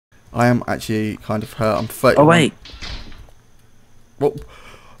I am actually kind of hurt. I'm 30. Oh wait. What?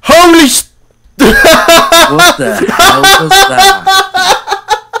 Holy What the hell was that?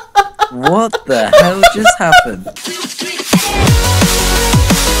 What the hell just happened?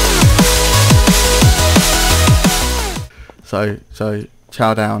 So,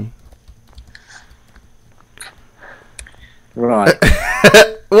 chow down. Right.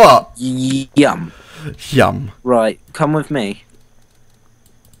 What? Yum. Yum. Right, come with me.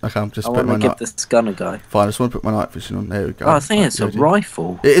 Okay, I'm just I putting want my to give this gun a go. Fine, I just want to put my night vision on. There we go. Oh, I think it's a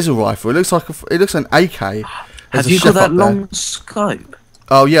rifle. It is a rifle. It looks like it looks an AK. Have you got that long scope?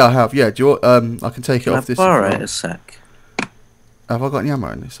 Oh yeah, I have. Yeah, do you want, I can take it off this. Borrow it a sec. Have I got any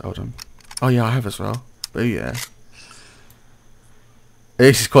ammo in this? Hold on. Oh yeah, I have as well. Oh yeah.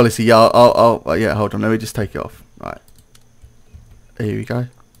 This is quality. Yeah, I'll yeah. Hold on. Let me just take it off. Right. Here we go.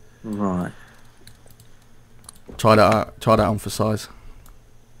 Right. Try that out. Try that on for size.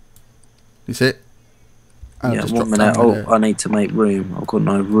 You see it? And Yeah, just 1 drop minute. down Oh, there. I need to make room. I've got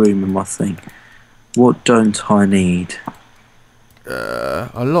no room in my thing. What don't I need? A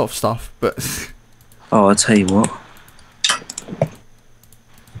lot of stuff, but Oh, I'll tell you what.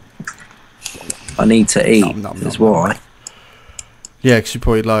 I need to eat. Is why. Yeah, because you're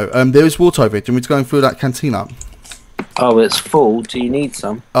probably low. There is water over here. Do you want me to go and fill that canteen up? Oh, it's full. Do you need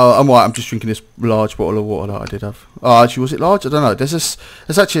some? Oh, I'm right. I'm just drinking this large bottle of water that I did have. Oh, actually, was it large? I don't know. There's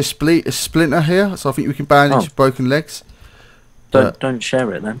actually a splinter here, so I think we can bandage broken legs. Don't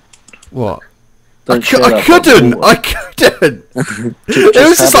share it then. What? Don't I share couldn't. that I couldn't. It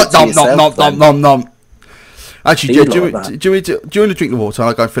was just like nom. Actually, do you want to drink the water?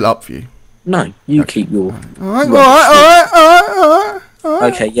 I'll go and fill it up for you. No, you keep your. All right.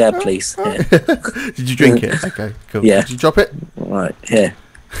 Okay, yeah, please. Here. Did you drink it? Okay, cool. Yeah. Did you drop it? Right, here.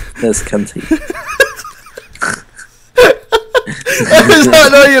 There's canteen.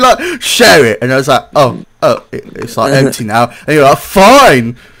 No, you're like, share it. And I was like, it's like empty now. And you're like,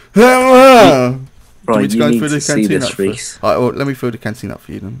 fine. Right, you need to see this, Rhys. Alright, well, let me fill the canteen up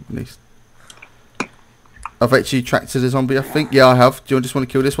for you then, at least. I've actually tracked to the zombie, I think. Yeah, I have. Do you just want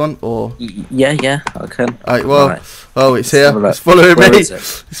to kill this one, or? Yeah, I can. Alright, well, right. Oh, it's here. It's following Where me. is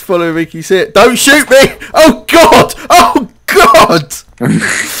it? It's following me. Can you see it? Don't shoot me! Oh God! Oh God!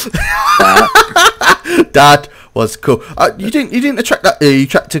 That was cool. You didn't attract that. You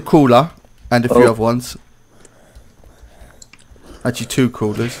tracked a crawler and a few other ones. Actually, 2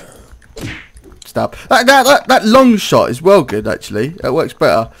 crawlers. Stab. That long shot is well good. Actually, that works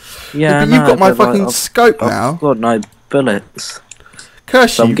better. Yeah, but you've got my fucking scope now. I've got no bullets.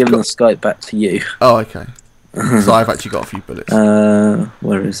 Curse So you. I'm giving the scope back to you. Oh, okay. So I've actually got a few bullets.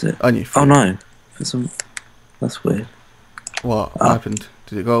 Where is it? Only a few. Oh no, that's weird. What happened?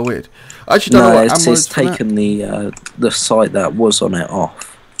 Did it go weird? I actually don't know what it's taken the sight that was on it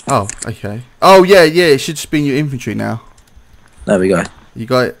off. Oh, okay. Oh yeah, it should just be in your inventory now. There we go. You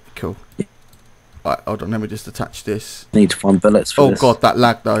got it? Cool. Right, hold on, let me just attach this. Need to find bullets for this. Oh God, that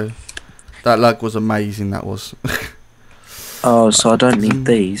lag though. That lag was amazing, that was. Oh, so I don't need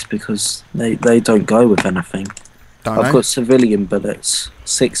these because they don't go with anything. I've got civilian bullets.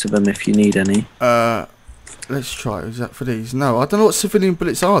 6 of them if you need any. Let's try. Is that for these? No, I don't know what civilian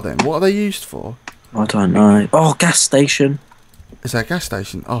bullets are then. What are they used for? I don't know. Oh, gas station. Is that a gas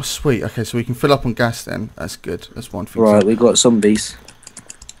station? Oh, sweet. Okay, so we can fill up on gas then. That's good. That's one thing. Right, we got zombies.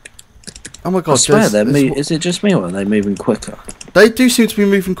 Oh my God! I swear is it just me or are they moving quicker? They do seem to be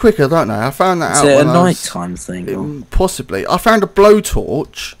moving quicker, don't they? I found that out. Is it a nighttime thing? Possibly. I found a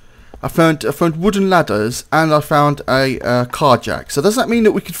blowtorch. I found wooden ladders, and I found a car jack. So does that mean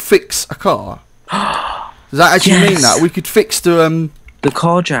that we could fix a car? Does that actually mean that we could fix the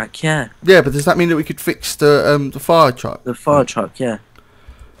car jack? Yeah. Yeah, but does that mean that we could fix the fire truck? The fire truck, yeah.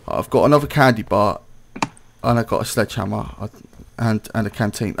 I've got another candy bar, and I got a sledgehammer. And a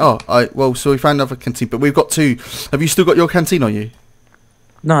canteen. Oh, well, so we found another canteen, but we've got 2. Have you still got your canteen on you?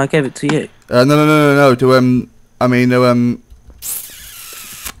 No, I gave it to you. No. I mean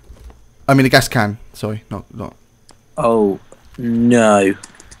a gas can. Sorry, not. Oh no.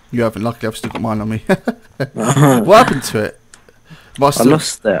 You haven't. Luckily, I've still got mine on me. What happened to it? I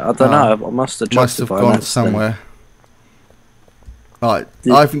lost it. I don't know. I must have gone somewhere. Right,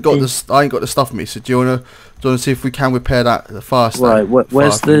 I ain't got the stuff on me. So do you wanna see if we can repair the fire stand? Right,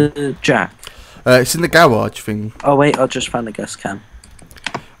 where's the jack? It's in the garage thing. Oh wait, I just found a gas can.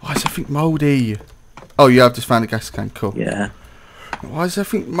 Why is everything mouldy? Oh, you have just found a gas can. Cool. Yeah. Why is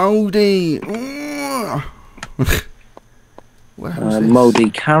everything mouldy? Mouldy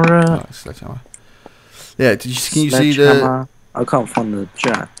carrot. Oh, yeah. Can you see the? I can't find the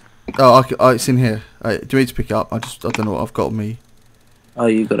jack. Oh, it's in here. Do you need to pick it up? I don't know what I've got on me. Oh,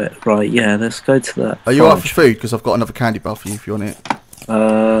 you got it. Right, yeah, let's go to that. Are you up for food? Because I've got another candy bar for you if you want it.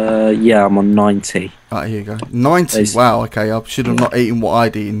 Yeah, I'm on 90. Right, here you go. 90? Wow, okay, I should have not eaten what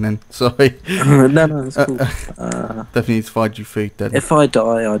I'd eaten then. Sorry. No, it's cool. Definitely need to find you food then. If I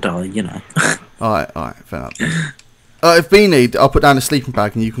die, I die, you know. Alright, fair enough. If we need, I'll put down a sleeping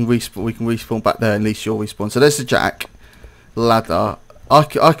bag and you can respawn. We can respawn back there, at least you'll respawn. So there's the jack, ladder. I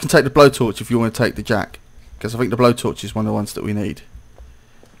can take the blowtorch if you want to take the jack. Because I think the blowtorch is one of the ones that we need.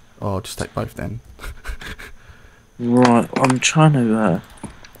 Oh, I'll just take both then. Right, I'm trying to...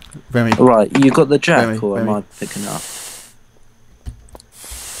 Remy. Right, you got the jack, Remy, or am Remy. I picking it up?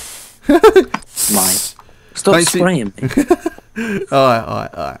 Mate. Stop spraying me.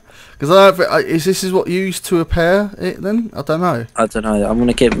 Alright. Because this is what you used to repair it then? I don't know. I don't know. I'm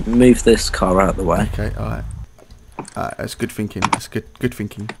going to move this car out of the way. Okay, alright. That's good thinking. That's good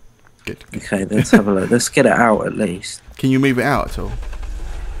thinking. Good. Okay, let's have a look. Let's get it out at least. Can you move it out at all?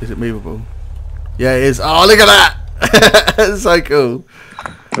 Is it movable? Yeah, it is. Oh, look at that! That's so cool.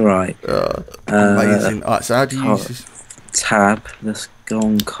 Right. Amazing. Alright, so how do you use this? Tab. Let's go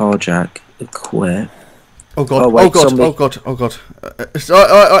on carjack. Equip. Oh god! Oh, wait, oh somebody... god! Oh god!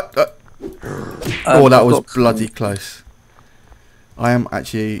 Oh, that was bloody close. I am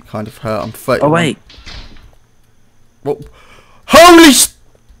actually kind of hurt. I'm 30. Oh wait! What? Holy!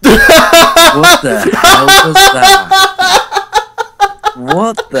 What the hell was that?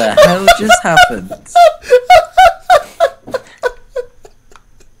 What the hell just happened?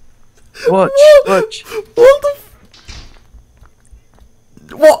 Watch.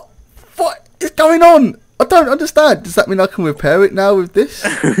 What is going on? I don't understand. Does that mean I can repair it now with this?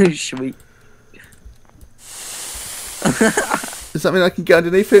 Should we? Does that mean I can get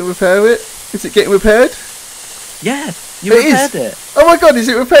underneath it and repair it? Is it getting repaired? Yeah, you repaired it. Oh my god, is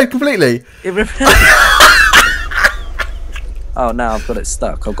it repaired completely? It repaired. Oh, now I've got it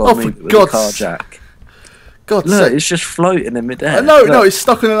stuck. I've got to move it with the carjack. God, look, it's just floating in midair. No, it's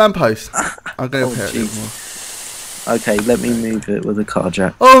stuck on a lamppost. I'm going to repair it a little more. Okay, let me move it with the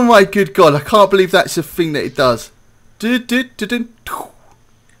carjack. Oh my good god, I can't believe that's a thing that it does. Oh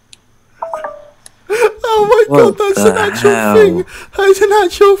my god, that's an actual thing. That's an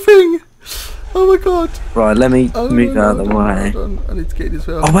actual thing. Oh my god. Right, let me move out of the way. Hold on. I need to get this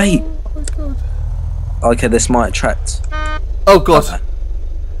well. Oh wait. Oh my god. Okay, this might attract. Oh god.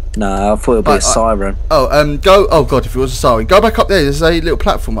 No, I thought it'd be a siren. Oh, go. Oh god, if it was a siren, go back up there. There's a little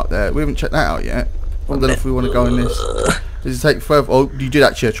platform up there. We haven't checked that out yet. I don't know if we want to go in this. Does it take forever? Oh, you did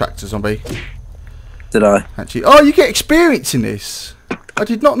actually attract a zombie. Did I? Actually, oh, you get experience in this. I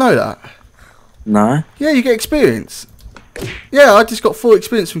did not know that. No. Yeah, you get experience. Yeah, I just got 4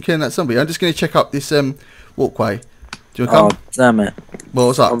 experience from killing that zombie. I'm just going to check up this walkway. Do you want to come? Oh, damn it. Well,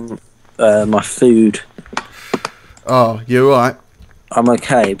 what's up? My food. Oh, you're right. I'm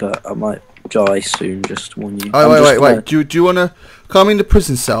okay, but I might die soon. Just warn you. Oh, wait. Do you want to come in the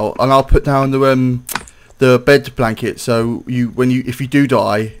prison cell and I'll put down the bed blanket so if you do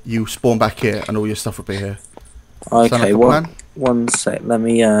die, you spawn back here and all your stuff will be here. Okay, one sec. Let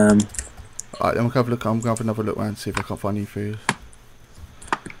me Alright, I'm going to have a look. I'm going to have another look around and see if I can't find any food.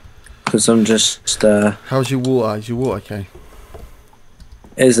 Because I'm just. How's your water? Is your water okay?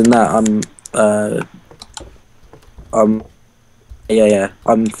 Isn't that yeah.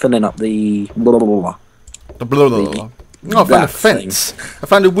 I'm filling up the. Blah, blah, blah. The blah blah blah. Oh, I found a fence. I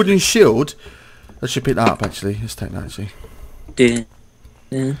found a wooden shield. I should pick that up actually. Let's take that actually.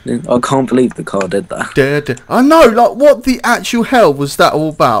 I can't believe the car did that. I know, like what the actual hell was that all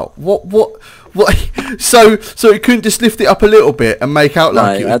about? What so it couldn't just lift it up a little bit and make out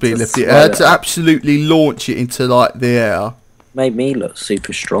like it was being lifted. It had to absolutely launch it into like the air. Made me look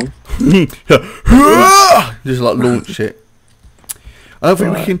super strong. Just like launch it. I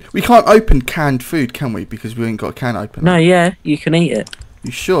don't think we can't open canned food, can we? Because we ain't got a can opener. No, yeah, you can eat it.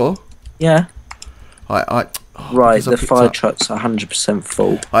 You sure? Yeah. Right, the fire truck's 100%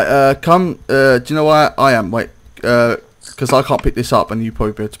 full. Come. Do you know where I am? Wait, because I can't pick this up, and you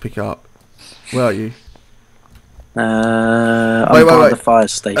probably be able to pick it up. Where are you? I'm by the fire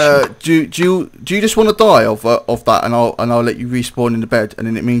station. Do you just want to die of that, and I'll let you respawn in the bed, and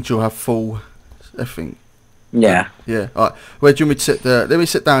then it means you'll have full everything. Yeah. Yeah. Alright. Where do you want me to sit? Let me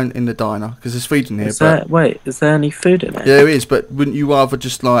sit down in the diner because there's food in here. Is there any food in it? Yeah, there is. But wouldn't you rather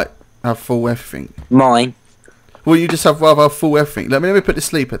just like have full everything? Mine. Well, you just rather have full everything. Let me put the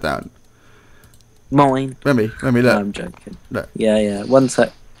sleeper down. Mine. Remy, look. No, I'm joking. Look. Yeah. One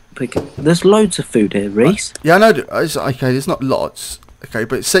sec. There's loads of food here, Rhys. Yeah, I know. It's okay. There's not lots. Okay,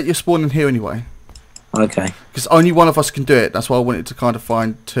 but set your spawn in here anyway. Okay. Because only one of us can do it. That's why I wanted to kind of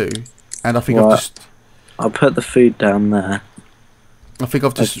find 2. And I think I've just. I'll put the food down there. I think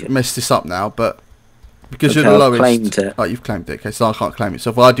I've just messed this up now, but because you're the lowest. I've claimed it. Oh, you've claimed it. Okay, so I can't claim it. So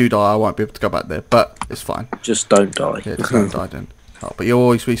if I do die, I won't be able to go back there. But it's fine. Just don't die. Yeah, just don't die then. Oh, but you'll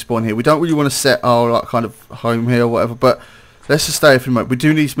always respawn here. We don't really want to set our like kind of home here or whatever. But let's just stay for a moment. We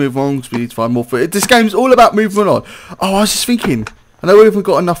do need to move on because we need to find more food. This game's all about moving on. Oh, I was just thinking. I know we haven't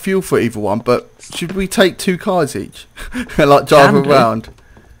got enough fuel for either one, but should we take 2 cars each and like drive around?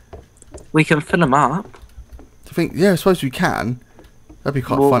 We can fill them up. I think, yeah, I suppose we can. That'd be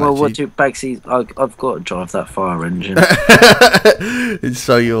quite fun. Well, what do you, Bagsy? I've got to drive that fire engine. It's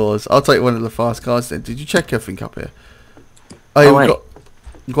so yours. I'll take one of the fast cars then. Did you check everything up here? Oh, yeah,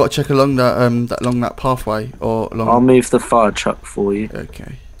 you've got to check along that along that pathway or along. I'll move the fire truck for you.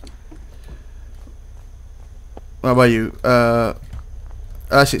 Okay. Where are you?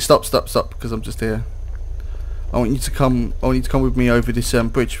 Actually, stop, because I'm just here. I want you to come with me over this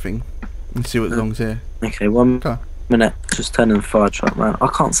bridge thing and see what belongs here. Okay, one minute. Just turning the fire truck round. I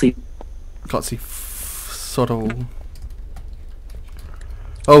can't see. Can't see. Sort of.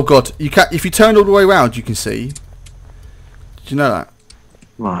 Oh God! You can. If you turn all the way around, you can see. Did you know that?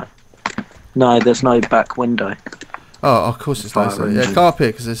 Right. No, there's no back window. Oh, of course it's nice. Yeah, come up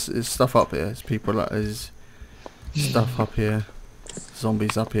here because there's stuff up here. There's people like there's stuff up here.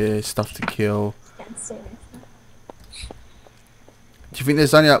 Zombies up here. Stuff to kill. Do you think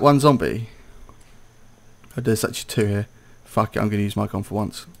there's only like 1 zombie? Oh, there's actually 2 here. Fuck it, I'm gonna use my gun for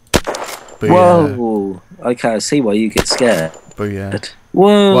once. Booyah. Whoa! Okay, I see why you get scared. Booyah.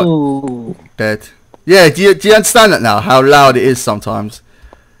 Whoa! What? Dead. Yeah, do you understand that now? How loud it is sometimes.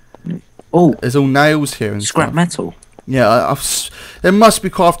 Oh, there's all nails here and scrap stuff. metal. Yeah, there must be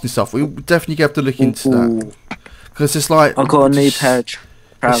crafting stuff. We definitely have to look into that because it's like I've got a new pair of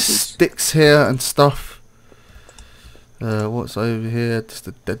trousers. Sticks here and stuff. What's over here? Just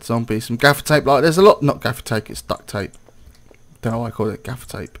a dead zombie. Some gaffer tape. Like there's a lot. Not gaffer tape. It's duct tape. Don't know why I call it gaffer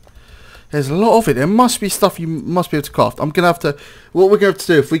tape. There's a lot of it. There must be stuff you must be able to craft. I'm gonna have to. What we're gonna have to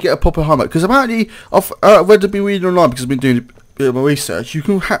do if we get a proper hammer, because apparently I've read to be reading online because I've been doing a bit of my research. You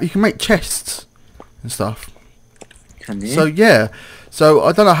can make chests and stuff. Can you? So yeah. So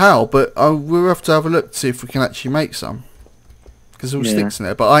I don't know how, but we'll have to have a look to see if we can actually make some. Because there's all sticks in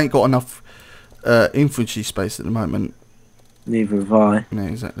there, but I ain't got enough infantry space at the moment. Neither have I. No,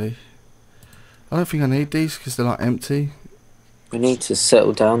 exactly. I don't think I need these because they're like empty. We need to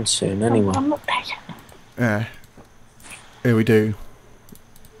settle down soon anyway. I'm not there yet. Yeah. Here we do.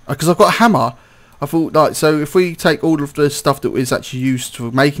 Because I've got a hammer. I thought, like, so if we take all of the stuff that is actually used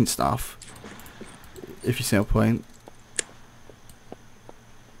for making stuff, if you see my point.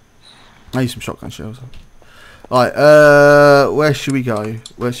 I need some shotgun shells. Right, where should we go?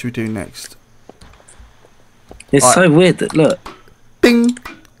 What should we do next? It's so weird that, look. Ding!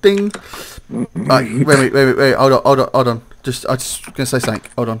 Ding! Right, wait, hold on. I just gonna say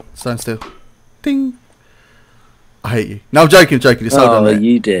something. Hold on, stand still. Ding! I hate you. No, I'm joking. Just hold on. Oh,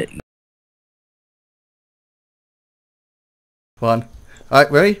 you did. 1.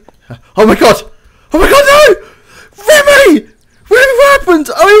 Alright, ready? Oh my god! Oh my god, no! Remy! What happened?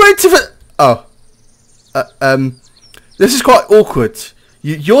 Oh, we went to the... Oh. This is quite awkward.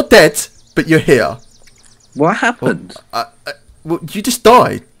 You're dead, but you're here. What happened? Well, you just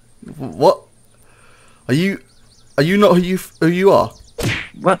died. What? Are you not who you are?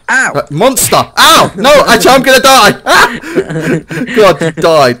 What? Ow! Monster! Ow! No, actually, I'm gonna die. God, you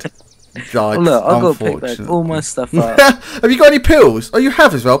died. Oh, look, I've got to pick back all my stuff up. Have you got any pills? Oh, you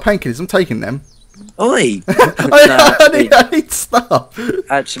have as well. Painkillers. I'm taking them. Oi! I need stuff.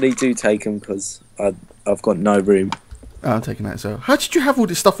 Actually, do take them because I've got no room. Oh, I'm taking that as well. How did you have all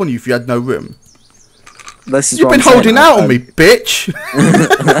this stuff on you if you had no room? You've been holding out on me, bitch.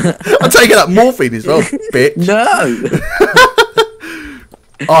 I'm taking that morphine as well, bitch. No.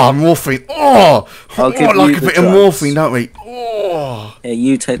 Oh, morphine. Oh, I'll give like you a bit drugs. of morphine, don't we? Oh. Yeah,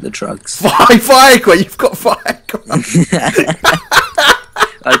 you take the drugs. Viagra. You've got Viagra.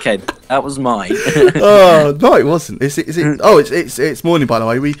 Okay, that was mine. Oh no, it wasn't. Is it? Oh, it's morning, by the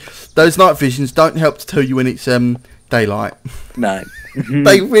way. Those night visions don't help to tell you when it's daylight. No.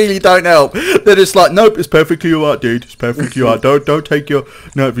 They really don't help. They're just like, nope, it's perfectly alright, dude. It's perfectly alright. Don't take your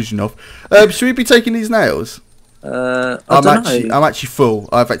night vision off. Should we be taking these nails? I'm actually full.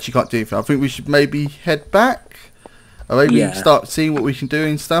 I've actually can't do anything. I think we should maybe head back. Or maybe start seeing what we can do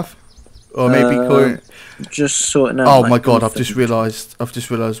and stuff. Or maybe just sorting out. Oh my god! I've just realised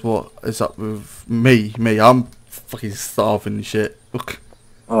what is up with me. I'm fucking starving and shit. Look.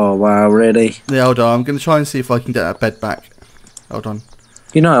 Oh wow! Really? Yeah, hold on. I'm gonna try and see if I can get that bed back. Hold on.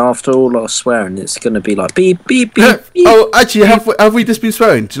 You know, after all our swearing, it's gonna be like beep beep beep. beep Oh, actually, have we just been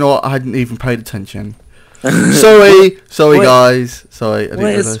swearing? Do you know what? I hadn't even paid attention. Sorry, Wait. guys. Sorry, I didn't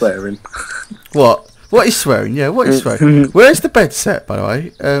What is realise. swearing? What? What is swearing? Yeah, what is swearing? Where's the bed set, by the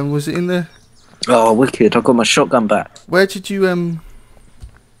way? Was it in the... Oh, wicked. I got my shotgun back. Where did you,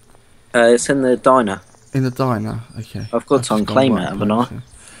 It's in the diner. In the diner, okay. I've got to unclaim it, haven't I?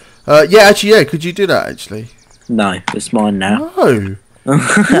 Yeah, actually, yeah, could you do that, actually? No, it's mine now. No!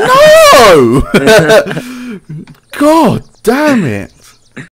 No! God damn it.